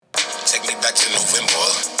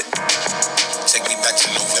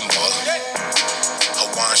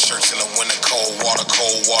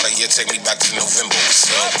cold water, yeah, take me back to November.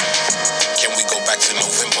 What's up? Can we go back to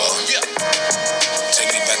November? Yeah.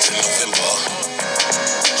 Take me back to November.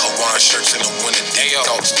 Hawaiian shirts in the winter day.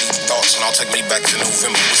 Thoughts, deep thoughts, now take me back to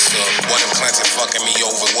November. What's up? What if Clinton fucking me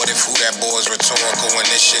over? What if who that boy is rhetorical when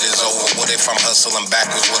this shit is over? What if I'm hustling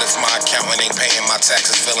backwards? What if my accountant ain't paying my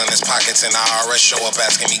taxes, filling his pockets, and IRS show up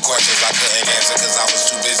asking me questions I couldn't answer because I was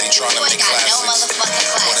too busy trying to make classics?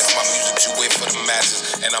 What if my music too weird for the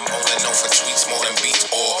masses, and I'm only known for tweets more than beats,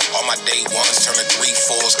 or all my day ones turn to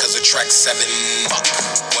 3/4s because of track 7?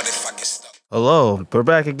 What if I get stuck? Hello, we're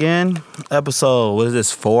back again. Episode, what is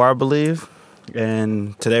this, 4, I believe?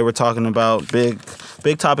 And today we're talking about big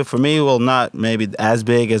topic for me. Well, not maybe as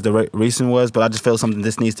big as the recent was, but I just feel something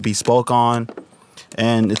this needs to be spoke on.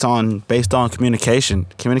 And it's based on communication.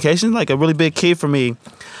 Communication is like a really big key for me.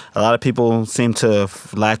 A lot of people seem to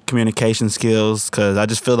lack communication skills because I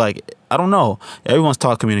just feel like, I don't know, everyone's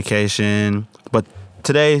taught communication, but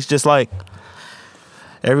today it's just like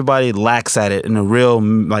everybody lacks at it, and the real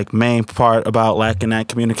main part about lacking that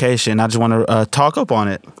communication. I just want to talk up on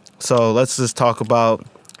it. So let's just talk about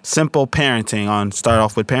simple parenting. Start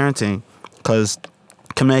off with parenting, because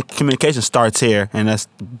communication starts here, and that's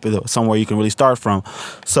somewhere you can really start from.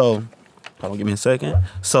 So, give me a second.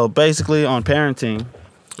 So basically, on parenting,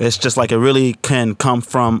 it's just like it really can come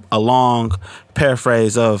from a long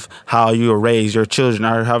paraphrase of how you were raised, your children,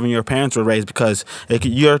 or how your parents were raised, because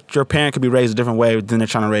your parent could be raised a different way than they're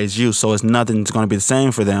trying to raise you, so nothing's going to be the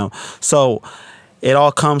same for them. So it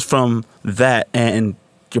all comes from that, and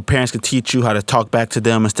your parents can teach you how to talk back to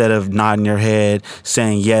them instead of nodding your head,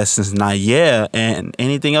 saying yes and not yeah, and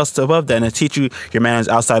anything else above that, and they teach you your manners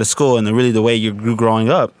outside of school and really the way you grew growing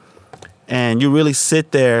up. And you really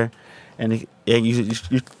sit there and you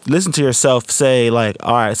listen to yourself say, like,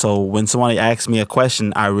 all right, so when somebody asks me a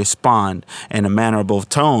question, I respond in a mannerable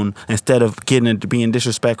tone instead of getting into being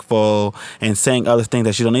disrespectful and saying other things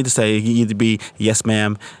that you don't need to say. You either be yes,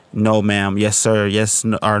 ma'am, no, ma'am, yes, sir, yes,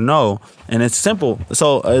 or no. And it's simple.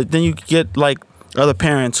 So then you get like other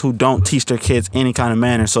parents who don't teach their kids any kind of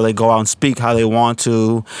manner, so they go out and speak how they want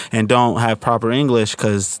to and don't have proper English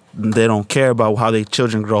because they don't care about how their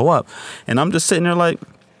children grow up. And I'm just sitting there like,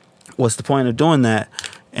 what's the point of doing that?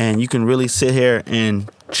 And you can really sit here and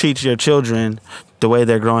treat your children the way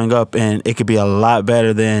they're growing up, and it could be a lot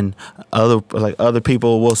better than other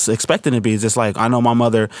people will expect it to be. It's just like, I know my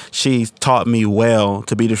mother, she taught me well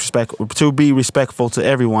to be respectful to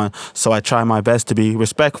everyone, so I try my best to be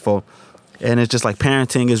respectful. And it's just like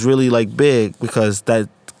parenting is really like big, because that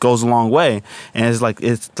goes a long way. And it's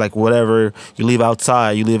like whatever you leave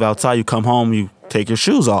outside, you come home, you take your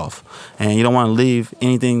shoes off, and you don't want to leave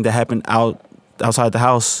anything that happened outside the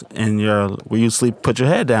house and where you sleep, put your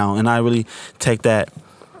head down. And I really take that.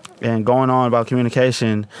 And going on about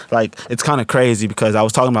communication, like, it's kind of crazy because I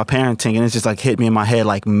was talking about parenting and it's just like hit me in my head,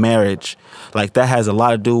 like marriage, like that has a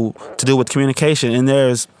lot to do with communication. And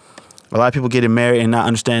there's a lot of people getting married and not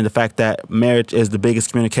understanding the fact that marriage is the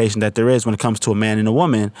biggest communication that there is when it comes to a man and a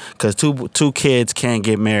woman, because two kids can't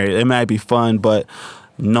get married. It might be fun, but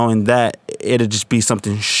knowing that it'll just be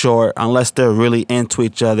something short unless they're really into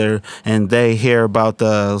each other and they hear about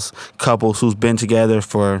those couples who's been together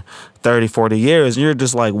for 30, 40 years. And you're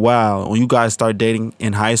just like, wow, when you guys start dating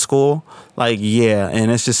in high school, like, yeah.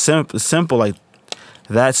 And it's just simple like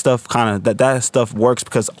that stuff that stuff works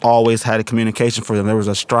because always had a communication for them. There was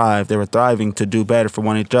a strive. They were thriving to do better for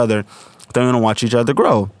one each other. They're going to watch each other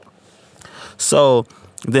grow. So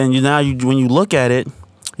then when you look at it,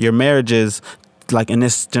 your marriages, like in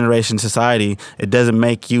this generation society, it doesn't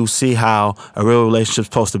make you see how a real relationship's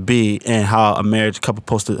supposed to be and how a marriage couple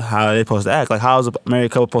how they're supposed to act. Like, how is a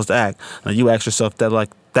married couple supposed to act? Like, you ask yourself that, like,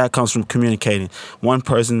 that comes from communicating. One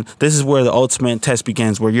person, this is where the ultimate test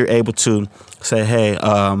begins, where you're able to say, hey,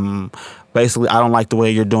 basically, I don't like the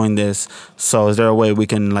way you're doing this. So is there a way we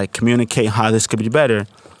can like communicate how this could be better?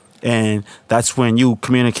 And that's when you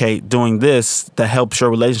communicate doing this that helps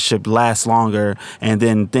your relationship last longer. And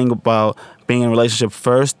then think about being in a relationship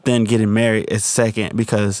first, then getting married is second,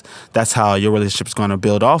 because that's how your relationship is going to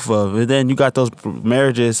build off of. And then you got those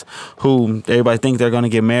marriages who everybody think they're going to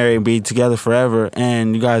get married and be together forever,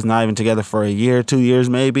 and you guys not even together for a year, 2 years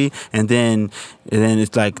maybe. And then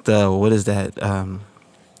it's like what is that?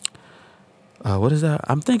 What is that?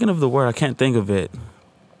 I'm thinking of the word. I can't think of it.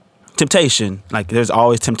 Temptation. Like, there's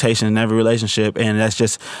always temptation in every relationship, and that's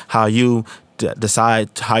just how you decide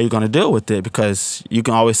how you're going to deal with it, because you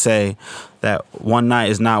can always say that one night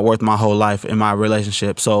is not worth my whole life in my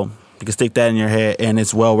relationship. So You can stick that in your head, and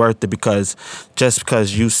it's well worth it, because just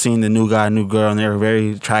because you've seen the new guy, new girl, and they're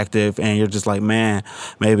very attractive, and you're just like, man,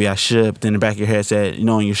 maybe I should. But then in the back of your head said,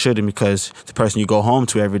 and you shouldn't, because the person you go home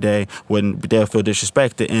to every day they'll feel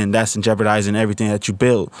disrespected, and that's jeopardizing everything that you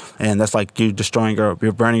built. And that's like you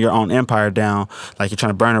you're burning your own empire down, like you're trying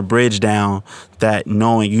to burn a bridge down that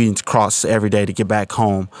knowing you need to cross every day to get back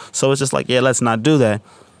home. So it's just like, yeah, let's not do that.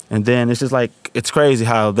 And then it's just like, it's crazy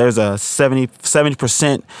how there's a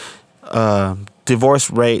 70% divorce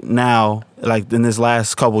rate now, like in this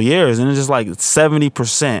last couple years, and it's just like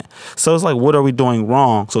 70%. So it's like, what are we doing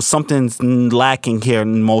wrong? So something's lacking here.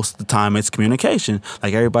 Most of the time it's communication.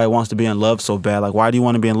 Like, everybody wants to be in love so bad. Like, why do you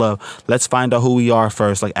want to be in love? Let's find out who we are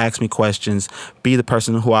first. Like, ask me questions, be the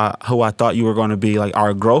person who I thought you were going to be. Like,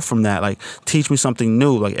 our growth from that, like, teach me something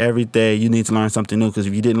new. Like, every day you need to learn something new, because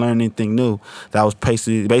if you didn't learn anything new, that was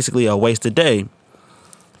basically a wasted day.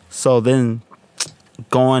 So then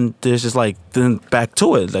there's just like, then back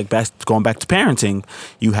to it, like going back to parenting,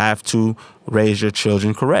 you have to raise your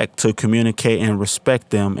children correct, to communicate and respect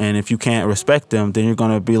them. And if you can't respect them, then you're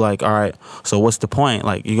going to be like, all right, so what's the point?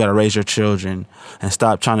 Like, you got to raise your children and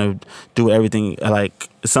stop trying to do everything. Like,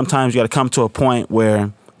 sometimes you got to come to a point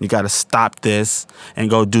where you got to stop this and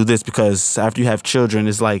go do this, because after you have children,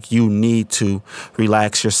 it's like you need to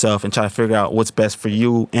relax yourself and try to figure out what's best for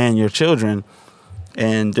you and your children.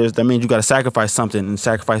 And that means you got to sacrifice something, and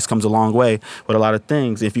sacrifice comes a long way with a lot of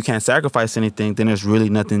things. If you can't sacrifice anything, then there's really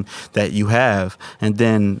nothing that you have. And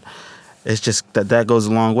then it's just that goes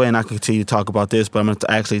a long way. And I can continue to talk about this, but I'm going to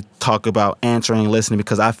actually talk about answering and listening,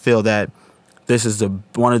 because I feel that this is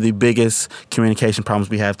one of the biggest communication problems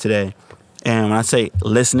we have today. And when I say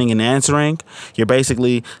listening and answering, you're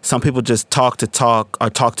basically, some people just talk to talk, or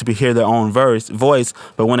talk to hear their own voice.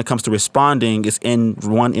 But when it comes to responding, it's in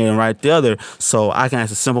one ear and right the other. So I can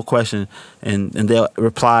ask a simple question and they'll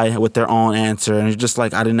reply with their own answer. And you're just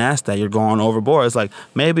like, I didn't ask that. You're going overboard. It's like,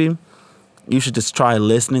 maybe you should just try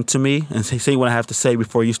listening to me and see what I have to say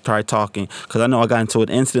before you start talking. Because I know I got into an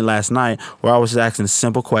incident last night where I was just asking a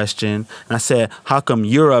simple question. And I said, how come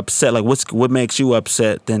you're upset? Like, what makes you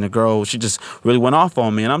upset? Then the girl, she just really went off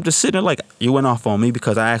on me. And I'm just sitting there like, you went off on me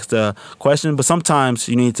because I asked a question. But sometimes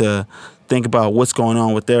you need to think about what's going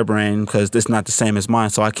on with their brain, because it's not the same as mine.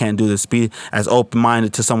 So I can't do this, be as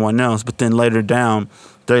open-minded to someone else. But then later down,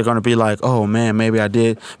 they're going to be like, oh, man, maybe I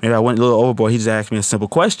went a little overboard. He just asked me a simple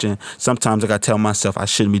question. Sometimes I got to tell myself I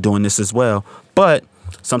shouldn't be doing this as well. But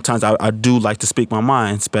sometimes I do like to speak my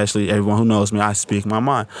mind, especially everyone who knows me, I speak my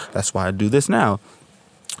mind. That's why I do this now.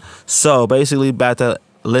 So basically, back to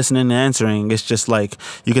listening and answering, it's just like,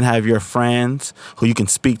 you can have your friends who you can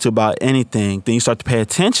speak to about anything. Then you start to pay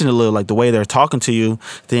attention a little, like the way they're talking to you.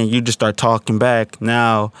 Then you just start talking back.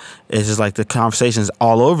 Now it's just like the conversation is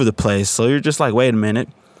all over the place. So you're just like, wait a minute,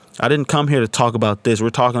 I didn't come here to talk about this.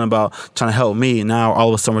 We're talking about trying to help me. Now all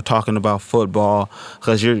of a sudden we're talking about football,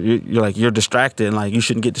 because you're distracted, and like, you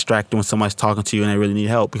shouldn't get distracted when somebody's talking to you and they really need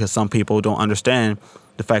help, because some people don't understand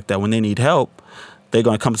the fact that when they need help, they're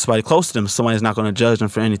going to come to somebody close to them. Somebody's not going to judge them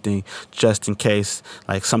for anything, just in case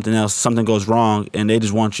like something goes wrong, and they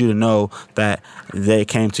just want you to know that they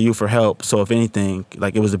came to you for help. So if anything,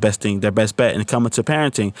 like, it was their best bet. And coming to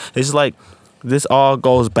parenting, it's just like, this all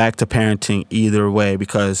goes back to parenting either way,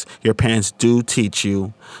 because your parents do teach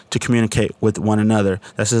you to communicate with one another.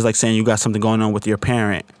 That's just like saying you got something going on with your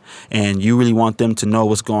parent and you really want them to know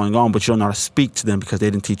what's going on, but you don't know how to speak to them because they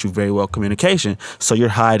didn't teach you very well communication. So you're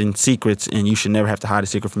hiding secrets, and you should never have to hide a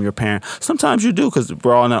secret from your parent. Sometimes you do, because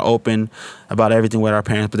we're all not open about everything with our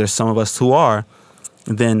parents, but there's some of us who are.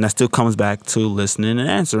 And then that still comes back to listening and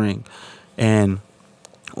answering. And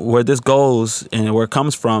where this goes and where it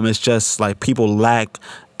comes from is just like people lack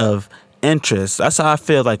of interest. That's how I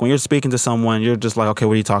feel. Like, when you're speaking to someone, you're just like, okay,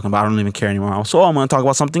 what are you talking about? I don't even care anymore. So I'm going to talk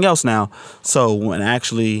about something else now. So when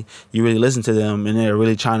actually you really listen to them and they're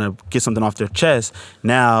really trying to get something off their chest,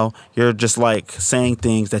 now you're just like saying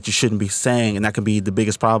things that you shouldn't be saying. And that can be the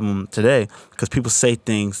biggest problem today, because people say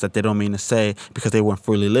things that they don't mean to say because they weren't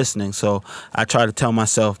fully listening. So I try to tell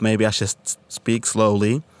myself, maybe I should speak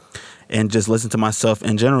slowly and just listen to myself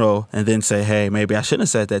in general, and then say, hey, maybe I shouldn't have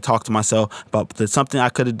said that. Talk to myself about something I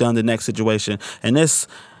could have done the next situation. And this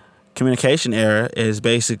communication error is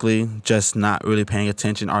basically just not really paying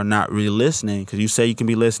attention or not really listening, because you say you can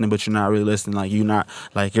be listening, but you're not really listening. Like, you're not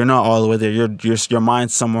all the way there. Your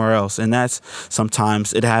mind's somewhere else. And that's,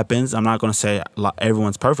 sometimes it happens. I'm not going to say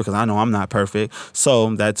everyone's perfect, because I know I'm not perfect.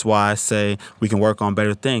 So that's why I say we can work on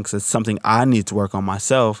better things. It's something I need to work on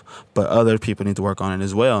myself, but other people need to work on it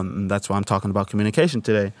as well. And that's why I'm talking about communication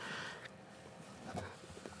today.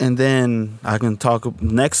 And then I can talk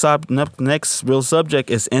next real subject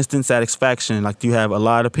is instant satisfaction. Like you have a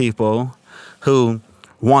lot of people who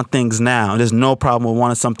want things now. There's no problem with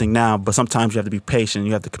wanting something now, but sometimes you have to be patient.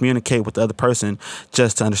 You have to communicate with the other person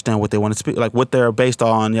just to understand what they want to speak, like what they're based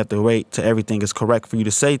on. You have to wait till everything is correct for you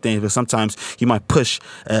to say things. But sometimes you might push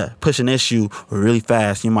an issue really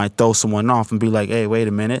fast. You might throw someone off and be like, "Hey, wait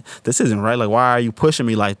a minute, this isn't right. Like, why are you pushing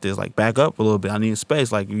me like this? Like, back up a little bit. I need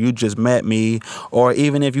space. Like, you just met me." Or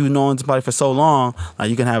even if you've known somebody for so long,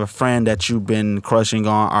 like you can have a friend that you've been crushing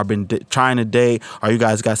on or been trying to date, or you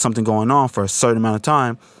guys got something going on for a certain amount of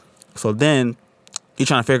time. So then you're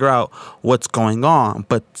trying to figure out what's going on.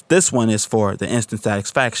 But this one is for the instant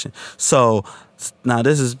satisfaction. So now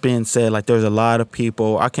this is being said, like there's a lot of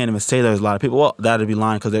people. I can't even say there's a lot of people. Well, that'd be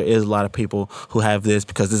lying because there is a lot of people who have this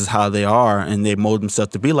because this is how they are and they mold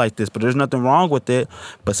themselves to be like this. But there's nothing wrong with it.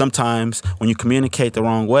 But sometimes when you communicate the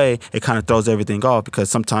wrong way, it kind of throws everything off because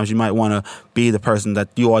sometimes you might want to be the person that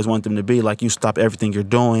you always want them to be. Like you stop everything you're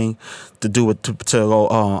doing to do it to go,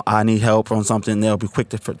 oh, I need help on something. They'll be quick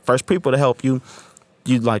to first people to help you.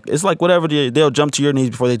 It's like whatever they'll jump to your needs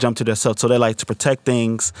before they jump to themselves. So they like to protect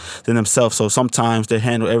things than themselves. So sometimes they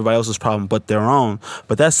handle everybody else's problem but their own.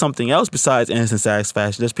 But that's something else besides instant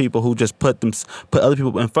satisfaction. There's people who just put other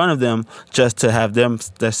people in front of them just to have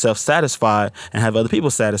themselves satisfied and have other people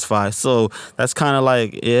satisfied. So that's kind of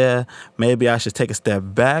like, yeah, maybe I should take a step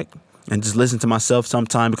back and just listen to myself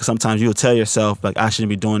sometime, because sometimes you'll tell yourself, like, I shouldn't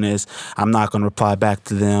be doing this. I'm not going to reply back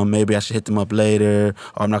to them. Maybe I should hit them up later,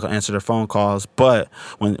 or I'm not going to answer their phone calls. But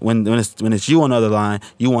when it's you on the other line,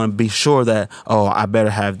 you want to be sure that, oh, I better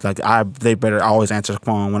have, like, they better always answer the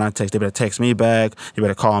phone. When I text, they better text me back. You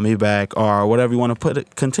better call me back, or whatever you want to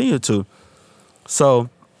continue to. So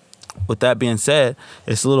with that being said,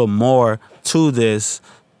 it's a little more to this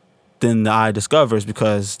than the eye discovers,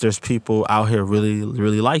 because there's people out here really,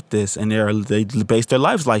 really like this, and they base their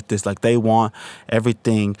lives like this. Like they want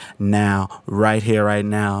everything now, right here, right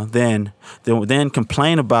now. Then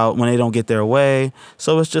complain about when they don't get their way.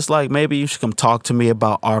 So it's just like, maybe you should come talk to me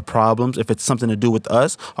about our problems if it's something to do with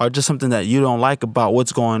us, or just something that you don't like about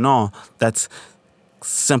what's going on. That's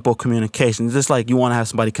simple communication. It's just like you want to have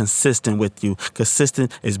somebody consistent with you.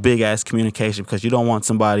 Consistent is big ass communication, because you don't want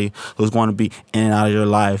somebody who's going to be in and out of your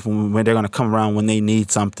life when they're going to come around when they need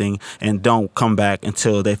something and don't come back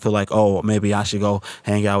until they feel like, oh, maybe I should go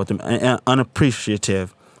hang out with them.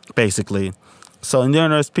 Unappreciative, basically. So, and then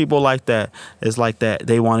there's people like that. It's like that.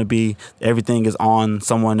 They want to be, everything is on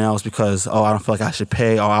someone else because, oh, I don't feel like I should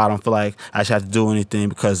pay, or I don't feel like I should have to do anything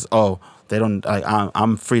because, oh, they don't, like,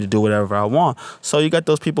 I'm free to do whatever I want. So you got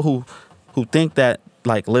those people who think that,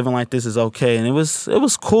 like, living like this is okay. And it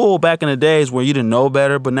was cool back in the days where you didn't know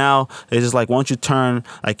better, but now it's just like, once you get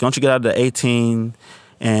out of 18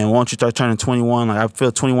 and once you start turning 21, like, I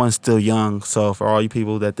feel 21 is still young. So for all you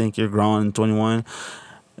people that think you're grown in 21,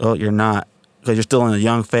 well, you're not. Because you're still in a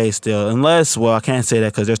young phase still. Unless, well, I can't say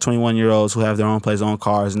that because there's 21-year-olds who have their own place, own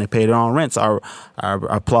cars, and they pay their own rents. I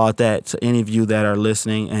applaud that to any of you that are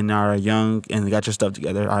listening and are young and got your stuff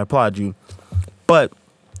together. I applaud you. But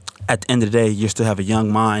at the end of the day, you still have a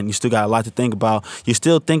young mind. You still got a lot to think about. You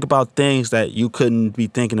still think about things that you couldn't be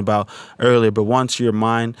thinking about earlier. But once your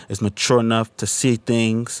mind is mature enough to see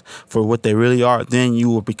things for what they really are, then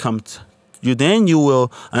you will you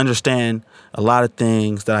will understand a lot of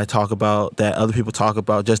things that I talk about, that other people talk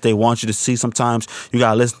about. Just they want you to see. Sometimes you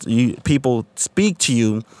gotta listen. People speak to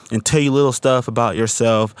you and tell you little stuff about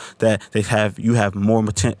yourself that you have more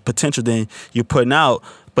potential than you're putting out.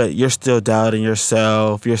 But you're still doubting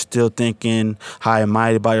yourself. You're still thinking high and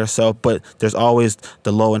mighty about yourself. But there's always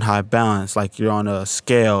the low and high balance. Like you're on a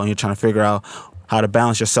scale and you're trying to figure out how to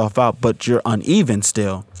balance yourself out, but you're uneven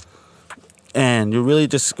still. And you really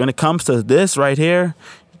just, when it comes to this right here,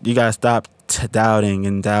 you gotta stop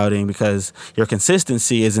doubting, because your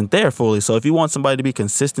consistency isn't there fully. So if you want somebody to be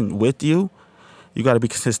consistent with you, you got to be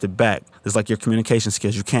consistent back. It's like your communication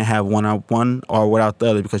skills. You can't have one or without the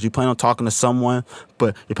other, because you plan on talking to someone,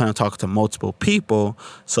 but you plan on talking to multiple people.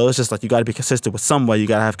 So it's just like you got to be consistent with somebody. You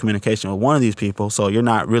got to have communication with one of these people. So you're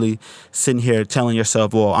not really sitting here telling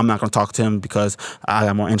yourself, well, I'm not going to talk to him because I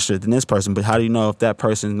am more interested in this person. But how do you know if that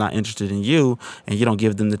person is not interested in you and you don't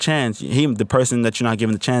give them the chance? The person that you're not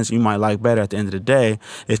giving the chance, you might like better at the end of the day.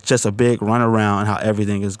 It's just a big runaround how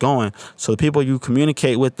everything is going. So the people you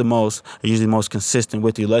communicate with the most are usually the most consistent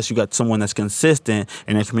with you, unless you got someone someone that's consistent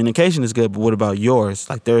and their communication is good, but what about yours?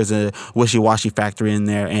 Like there's a wishy-washy factor in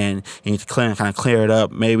there, and you need to kind of clear it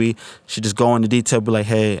up. Maybe she just go into detail, be like,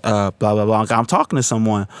 hey, blah, blah, blah. I'm talking to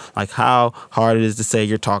someone. Like how hard it is to say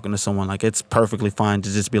you're talking to someone. Like it's perfectly fine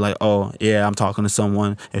to just be like, oh, yeah, I'm talking to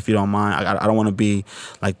someone. If you don't mind, I don't want to be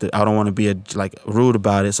like, I don't want to be rude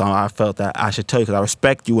about it. So I felt that I should tell you because I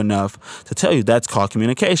respect you enough to tell you that's called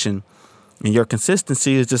communication. And your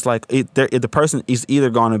consistency is just like the person is either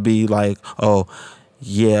going to be like, oh,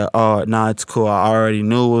 yeah, nah, it's cool. I already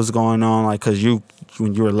knew what was going on. Like, because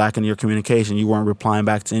when you were lacking your communication, you weren't replying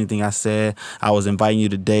back to anything I said. I was inviting you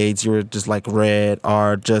to dates. You were just like red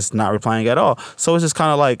or just not replying at all. So it's just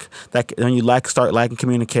kind of like that when you start lacking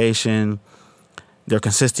communication. Their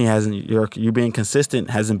consistency you being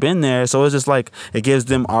consistent hasn't been there. So it's just like it gives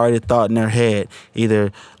them already a thought in their head.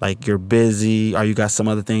 Either like you're busy or you got some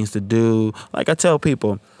other things to do. Like I tell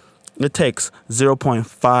people, it takes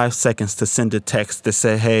 0.5 seconds to send a text to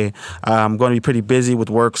say, hey, I'm going to be pretty busy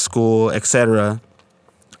with work, school, etc.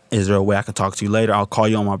 Is there a way I can talk to you later? I'll call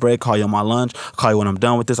you on my break, call you on my lunch, call you when I'm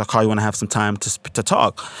done with this. I'll call you when I have some time to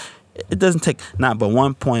talk. It doesn't take not but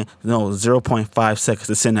 0.5 seconds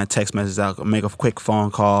to send that text message out, make a quick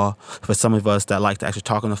phone call for some of us that like to actually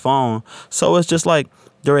talk on the phone. So it's just like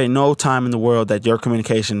there ain't no time in the world that your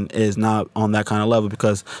communication is not on that kind of level,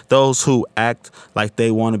 because those who act like they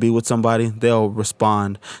want to be with somebody, they'll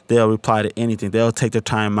respond. They'll reply to anything. They'll take their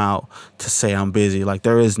time out to say I'm busy. Like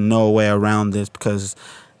there is no way around this, because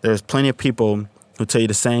there's plenty of people who tell you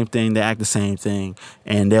the same thing, they act the same thing,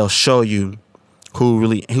 and they'll show you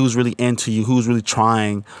who's really into you, who's really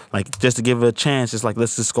trying, like just to give it a chance. It's like,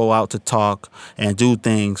 let's just go out to talk and do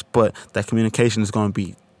things, but that communication is going to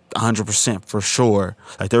be 100% for sure.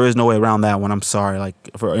 Like there is no way around that one. I'm sorry. Like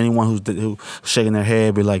for anyone who's shaking their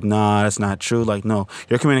head, be like, nah, that's not true. Like no,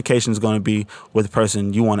 your communication is going to be with the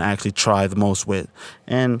person you want to actually try the most with.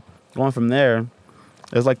 And going from there,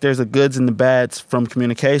 it's like there's the goods and the bads from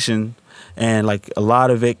communication, and like a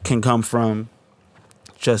lot of it can come from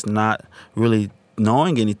just not really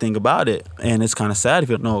knowing anything about it. And it's kind of sad if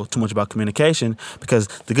you don't know too much about communication, because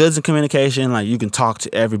the goods in communication, like you can talk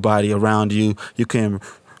to everybody around you, you can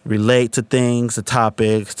relate to things, to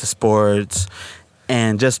topics, to sports,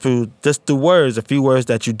 and just through words, a few words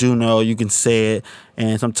that you do know, you can say it.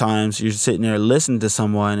 And sometimes you're sitting there listening to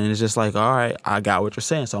someone and it's just like, all right, I got what you're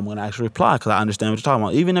saying, so I'm going to actually reply because I understand what you're talking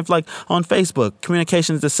about. Even if like on Facebook,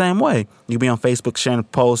 communication is the same way. You be on Facebook sharing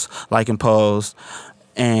posts, liking posts,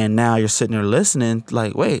 and now you're sitting there listening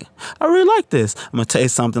like, wait, I really like this. I'm going to tell you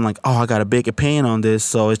something like, oh, I got a big opinion on this,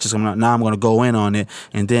 so it's just now I'm going to go in on it.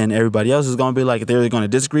 And then everybody else is going to be like, they're either going to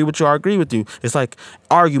disagree with you or agree with you. It's like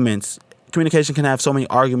arguments. Communication can have so many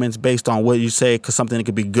arguments based on what you say, because something that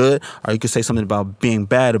could be good, or you could say something about being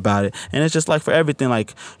bad about it. And it's just like for everything,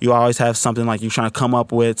 like you always have something like you're trying to come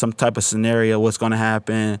up with some type of scenario, what's going to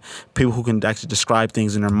happen. People who can actually describe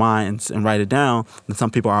things in their minds and write it down. And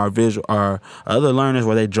some people are visual, or other learners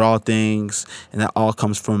where they draw things, and that all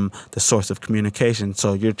comes from the source of communication.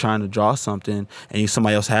 So you're trying to draw something and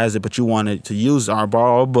somebody else has it, but you wanted to use or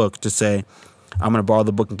borrow a book to say, I'm going to borrow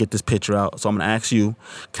the book and get this picture out. So I'm going to ask you,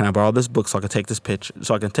 can I borrow this book so I can take this picture?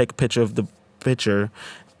 So I can take a picture of the picture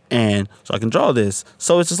and so I can draw this.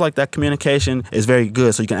 So it's just like that communication is very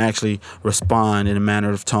good. So you can actually respond in a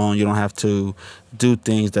manner of tone. You don't have to do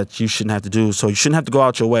things that you shouldn't have to do. So you shouldn't have to go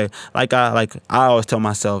out your way. Like I always tell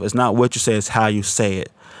myself, it's not what you say, it's how you say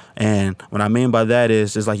it. And what I mean by that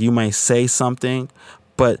is, it's like you may say something,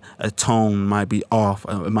 but a tone might be off.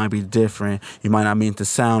 It might be different. You might not mean to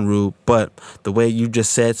sound rude, but the way you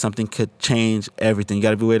just said something could change everything. You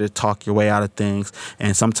got to be able to talk your way out of things.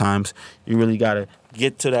 And sometimes you really got to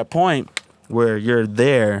get to that point where you're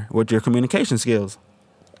there with your communication skills.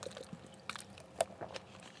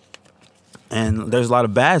 And there's a lot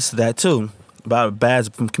of bads to that too. About bads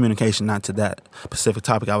from communication, not to that specific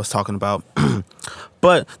topic I was talking about.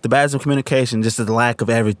 But the bads of communication, just the lack of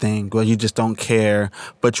everything, where you just don't care,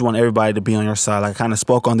 but you want everybody to be on your side. Like I kind of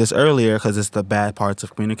spoke on this earlier, because it's the bad parts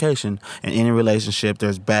of communication. In any relationship,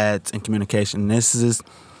 there's bads in communication. And this is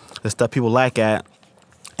the stuff people lack at.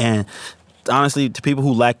 And honestly, to people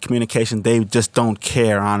who lack communication, they just don't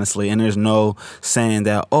care, honestly. And there's no saying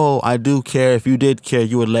that, oh, I do care. If you did care,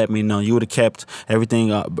 you would let me know. You would have kept everything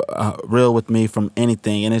real with me from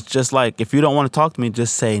anything. And it's just like, if you don't want to talk to me,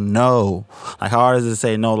 just say no. Like, how hard is it to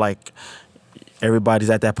say no? Like, everybody's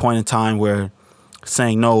at that point in time where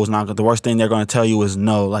saying no is not good. The worst thing they're going to tell you is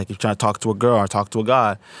no. Like, if you're trying to talk to a girl or talk to a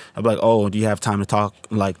guy, I'll be like, oh, do you have time to talk?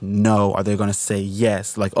 Like, no. Are they going to say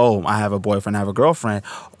yes? Like, oh, I have a boyfriend, I have a girlfriend.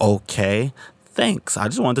 Okay, thanks. I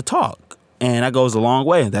just wanted to talk. And that goes a long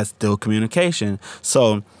way. That's still communication.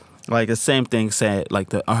 So Like the same thing said. Like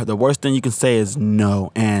the worst thing you can say is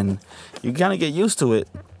no, and you kind of get used to it.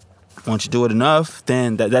 Once you do it enough,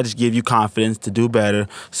 then that just gives you confidence to do better,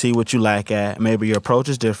 see what you lack at. Maybe your approach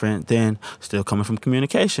is different, then still coming from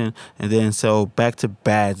communication. And then so back to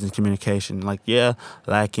bads in communication. Like, yeah,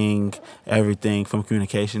 lacking everything from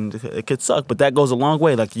communication, it could suck, but that goes a long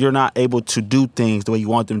way. Like, you're not able to do things the way you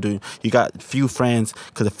want them to. You got few friends,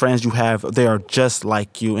 because the friends you have, they are just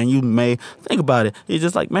like you. And you may think about it. You're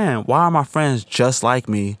just like, man, why are my friends just like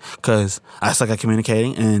me? Because I suck at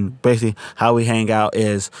communicating. And basically how we hang out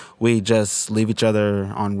is we just leave each other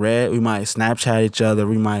on red. We might Snapchat each other.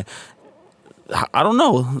 We might, I don't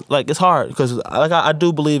know. Like, it's hard because like I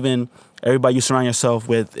do believe in everybody you surround yourself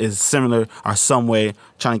with is similar or some way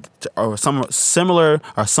or similar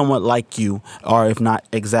or somewhat like you, or if not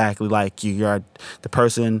exactly like you. You're the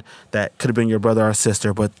person that could have been your brother or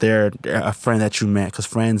sister, but they're a friend that you met, because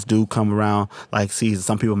friends do come around like seasons.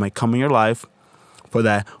 Some people may come in your life for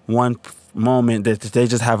that one moment that they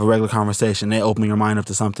just have a regular conversation. They open your mind up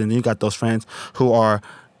to something. You got those friends who are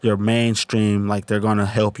your mainstream, like they're going to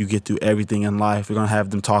help you get through everything in life. You're going to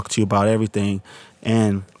have them talk to you about everything.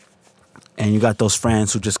 And you got those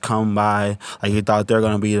friends who just come by, like you thought they're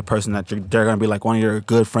going to be the person that they're going to be like one of your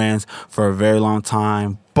good friends for a very long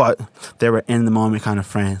time, but they were in the moment kind of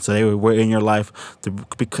friends. So they were in your life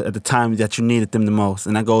at the time that you needed them the most.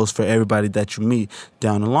 And that goes for everybody that you meet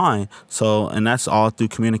down the line. So, and that's all through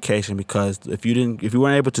communication, because if you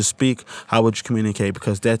weren't able to speak, how would you communicate?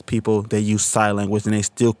 Because that's people, they use sign language and they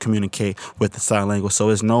still communicate with the sign language. So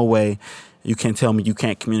there's no way you can tell me you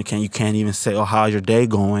can't communicate. You can't even say, oh, how's your day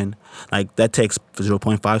going? Like, that takes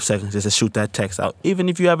 0.5 seconds just to shoot that text out. Even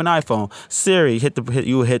if you have an iPhone, Siri,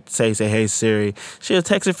 say, hey, Siri. She'll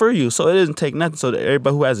text it for you. So it doesn't take nothing. So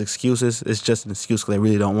everybody who has excuses, it's just an excuse because they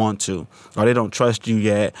really don't want to, or they don't trust you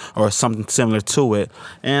yet, or something similar to it.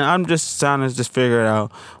 And I'm just trying to just figure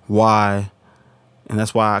out why. And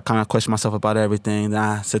that's why I kind of question myself about everything. Then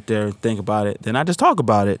I sit there and think about it. Then I just talk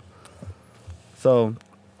about it. So...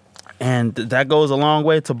 and that goes a long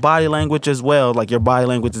way to body language as well. Like, your body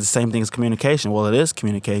language is the same thing as communication. Well, it is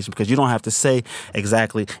communication because you don't have to say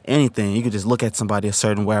exactly anything. You can just look at somebody a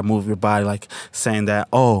certain way or move your body, like saying that,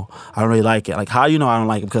 oh, I don't really like it. Like, how do you know I don't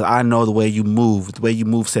like it? Because I know the way you move. The way you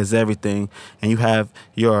move says everything. And you have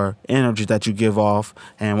your energy that you give off.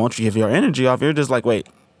 And once you give your energy off, you're just like, wait,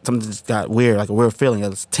 something just got weird, like a weird feeling.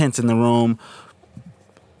 It's tense in the room.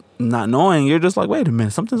 Not knowing, you're just like, wait a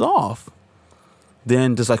minute, something's off.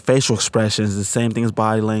 Then just like facial expressions, the same thing as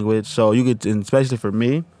body language. So you could, and especially for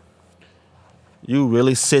me, you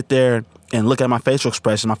really sit there and look at my facial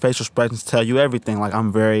expression. My facial expressions tell you everything. Like, I'm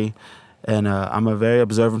a very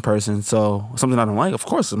observant person. So something I don't like, of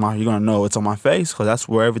course, you're gonna know it's on my face, because that's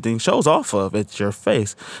where everything shows off of. It's your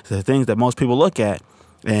face. It's the things that most people look at.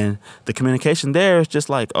 And the communication there is just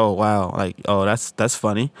like, oh, wow, like, oh, that's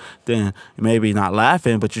funny. Then maybe not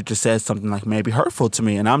laughing, but you just said something like maybe hurtful to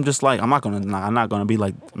me. And I'm just like, I'm not gonna be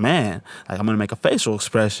like, man, like, I'm gonna make a facial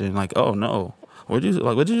expression like, oh no, what did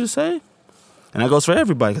you just say? And that goes for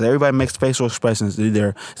everybody, because everybody makes facial expressions.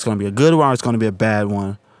 Either it's gonna be a good one or it's gonna be a bad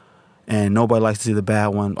one. And nobody likes to see the bad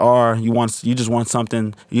one. Or you just want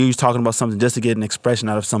something, you're talking about something just to get an expression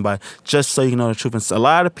out of somebody, just so you know the truth. And a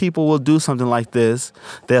lot of people will do something like this.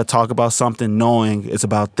 They'll talk about something knowing it's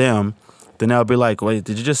about them. Then they'll be like, wait,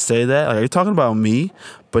 did you just say that? Like, are you talking about me,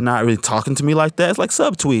 but not really talking to me like that? It's like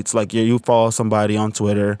subtweets. Like, you follow somebody on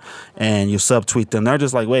Twitter and you subtweet them. They're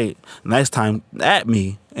just like, wait, next time at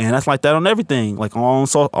me. And that's like that on everything, like on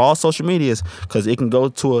all social medias, because it can go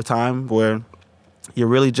to a time where you're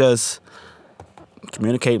really just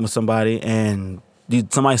communicating with somebody and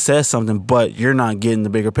somebody says something, but you're not getting the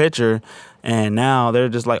bigger picture. And now they're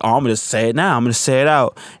just like, oh, I'm going to say it now. I'm going to say it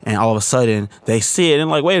out. And all of a sudden they see it and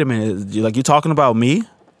like, wait a minute, you talking about me?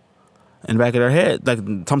 In the back of their head, like,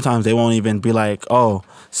 sometimes they won't even be like, oh,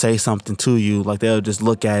 say something to you. Like, they'll just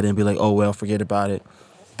look at it and be like, oh, well, forget about it.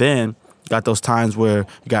 Then got those times where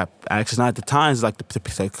you got, actually not the times, like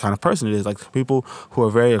the kind of person it is, like people who are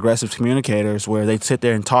very aggressive communicators, where they sit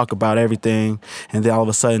there and talk about everything, and then all of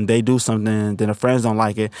a sudden they do something, and then their friends don't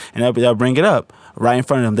like it, and they'll bring it up right in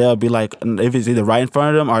front of them. They'll be like, if it's either right in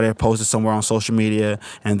front of them or they're posted somewhere on social media,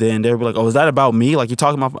 and then they'll be like, oh, is that about me? Like, you're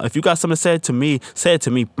talking about, if you got something said to me, say it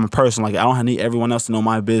to me in person. Like, I don't need everyone else to know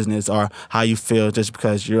my business or how you feel just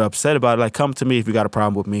because you're upset about it. Like, come to me if you got a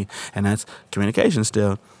problem with me. And that's communication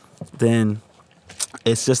still. Then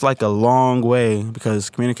it's just like a long way,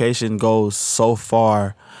 because communication goes so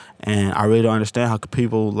far, and I really don't understand how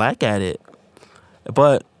people lack at it.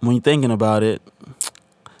 But when you're thinking about it,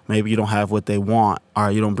 maybe you don't have what they want,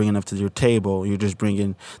 or you don't bring enough to your table. You're just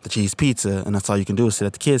bringing the cheese pizza, and that's all you can do is sit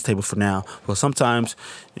at the kids' table for now. Well, sometimes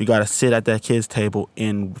you got to sit at that kids' table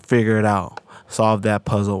and figure it out, solve that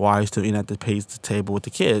puzzle while you're still eating at the pizza table with the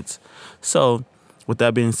kids. So, with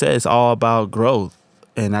that being said, it's all about growth.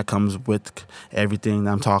 And that comes with everything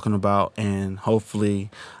that I'm talking about. And hopefully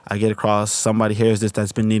I get across, somebody hears this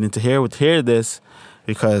that's been needing to hear this,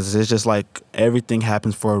 because it's just like everything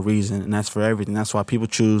happens for a reason, and that's for everything. That's why people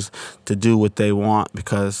choose to do what they want,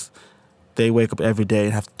 because they wake up every day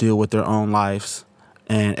and have to deal with their own lives.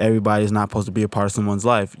 And everybody is not supposed to be a part of someone's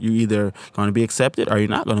life. You're either going to be accepted or you're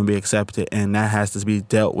not going to be accepted, and that has to be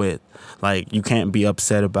dealt with. Like, you can't be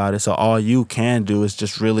upset about it. So all you can do is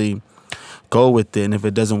just really go with it, and if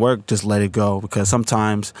it doesn't work, just let it go, because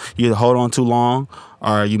sometimes you either hold on too long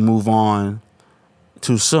or you move on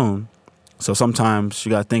too soon. So sometimes you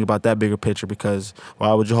got to think about that bigger picture, because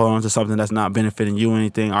why would you hold on to something that's not benefiting you or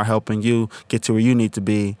anything, or helping you get to where you need to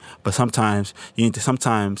be? But sometimes you need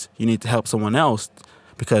to help someone else,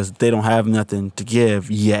 because they don't have nothing to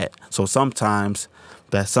give yet. So sometimes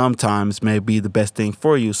may be the best thing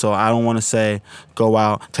for you. So I don't want to say go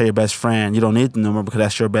out, tell your best friend you don't need the number because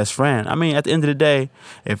that's your best friend. I mean, at the end of the day,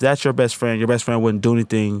 if that's your best friend wouldn't do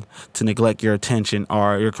anything to neglect your attention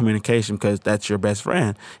or your communication, because that's your best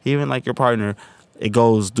friend. Even like your partner, it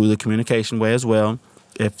goes through the communication way as well.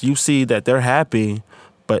 If you see that they're happy,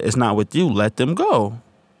 but it's not with you, let them go.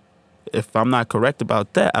 If I'm not correct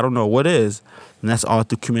about that, I don't know what is. And that's all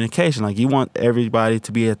through communication. Like, you want everybody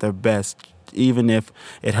to be at their best, even if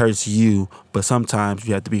it hurts you. But sometimes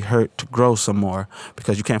you have to be hurt to grow some more,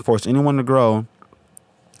 because you can't force anyone to grow.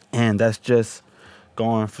 And that's just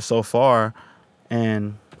going for so far.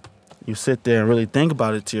 And you sit there and really think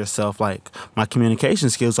about it to yourself, like, my communication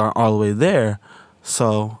skills aren't all the way there.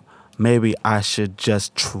 So maybe I should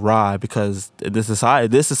just try, because this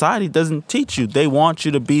society doesn't teach you. They want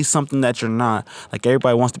you to be something that you're not. Like,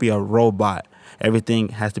 everybody wants to be a robot. Everything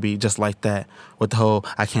has to be just like that. With the whole,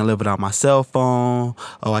 I can't live without my cell phone.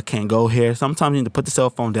 Oh, I can't go here. Sometimes you need to put the cell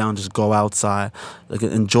phone down, just go outside. Like,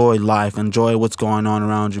 enjoy life. Enjoy what's going on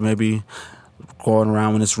around you. Maybe going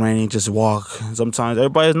around when it's raining, just walk. Sometimes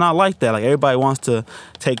everybody's not like that. Like, everybody wants to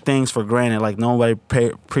take things for granted. Like, nobody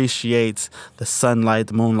appreciates the sunlight,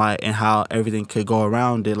 the moonlight, and how everything could go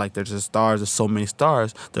around it. Like, there's just stars. There's so many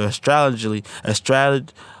stars. The astrology,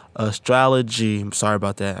 sorry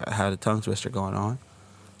about that, I had a tongue twister going on,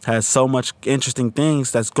 has so much interesting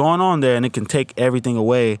things that's going on there, and it can take everything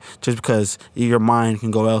away just because your mind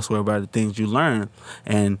can go elsewhere by the things you learn.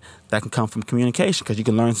 And that can come from communication, because you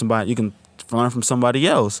can learn from somebody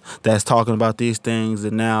else that's talking about these things.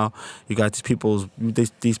 And now you got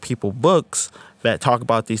these people books that talk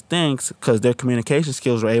about these things, because their communication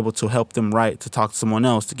skills are able to help them write, to talk to someone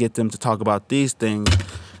else, to get them to talk about these things.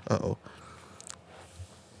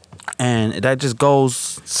 And that just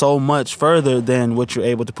goes so much further than what you're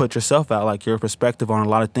able to put yourself out. Like, your perspective on a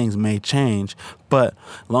lot of things may change. But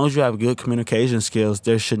as long as you have good communication skills,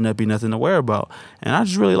 there should not be nothing to worry about. And I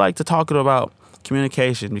just really like to talk about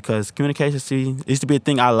communication, because communication used to be a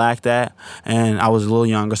thing I lacked at. And I was a little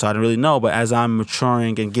younger, so I didn't really know. But as I'm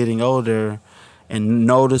maturing and getting older and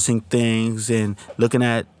noticing things and looking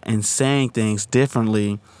at and saying things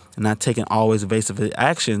differently, and not taking always evasive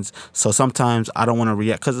actions. So sometimes I don't want to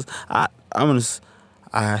react, because I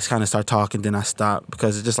kind of start talking, then I stop,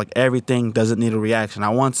 because it's just like everything doesn't need a reaction. I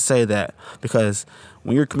want to say that, because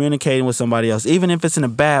when you're communicating with somebody else, even if it's in a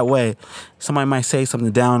bad way, somebody might say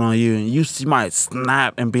something down on you, and you might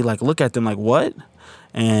snap and be like, look at them like, what?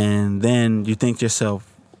 And then you think to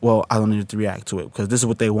yourself, well, I don't need to react to it, because this is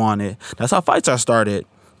what they wanted. That's how fights are started.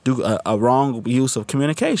 Do a wrong use of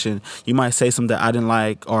communication. You might say something that I didn't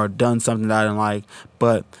like, or done something that I didn't like,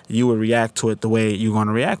 but you would react to it the way you're going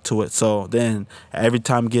to react to it. So then every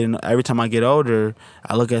time I get older,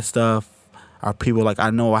 I look at stuff, or people, like, I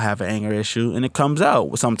know I have an anger issue, and it comes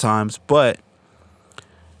out sometimes. But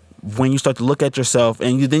when you start to look at yourself,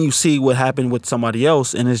 and then you see what happened with somebody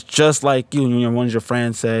else, and it's just like you, and one of your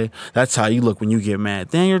friends say, that's how you look when you get mad.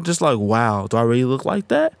 Then you're just like, wow, do I really look like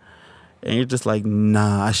that? And you're just like,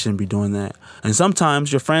 nah, I shouldn't be doing that. And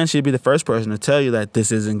sometimes your friend should be the first person to tell you that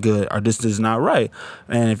this isn't good, or this is not right.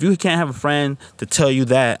 And if you can't have a friend to tell you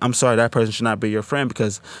that, I'm sorry, that person should not be your friend,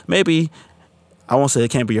 because maybe, I won't say they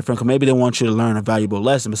can't be your friend, because maybe they want you to learn a valuable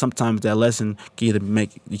lesson. But sometimes that lesson can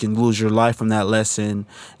you can lose your life from that lesson,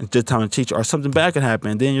 and just time to teach you, or something bad can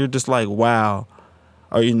happen. And then you're just like, wow.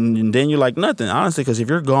 And then you're like, nothing. Honestly, because if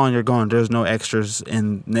you're gone, you're gone. There's no extra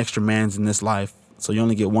mans in this life. So you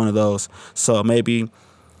only get one of those. So maybe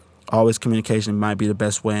always communication might be the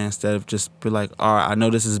best way instead of just be like, all right, I know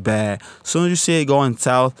this is bad. As soon as you see it going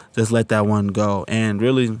south, just let that one go. And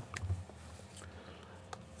really,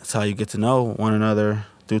 that's how you get to know one another,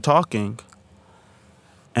 through talking.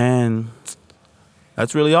 And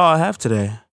that's really all I have today.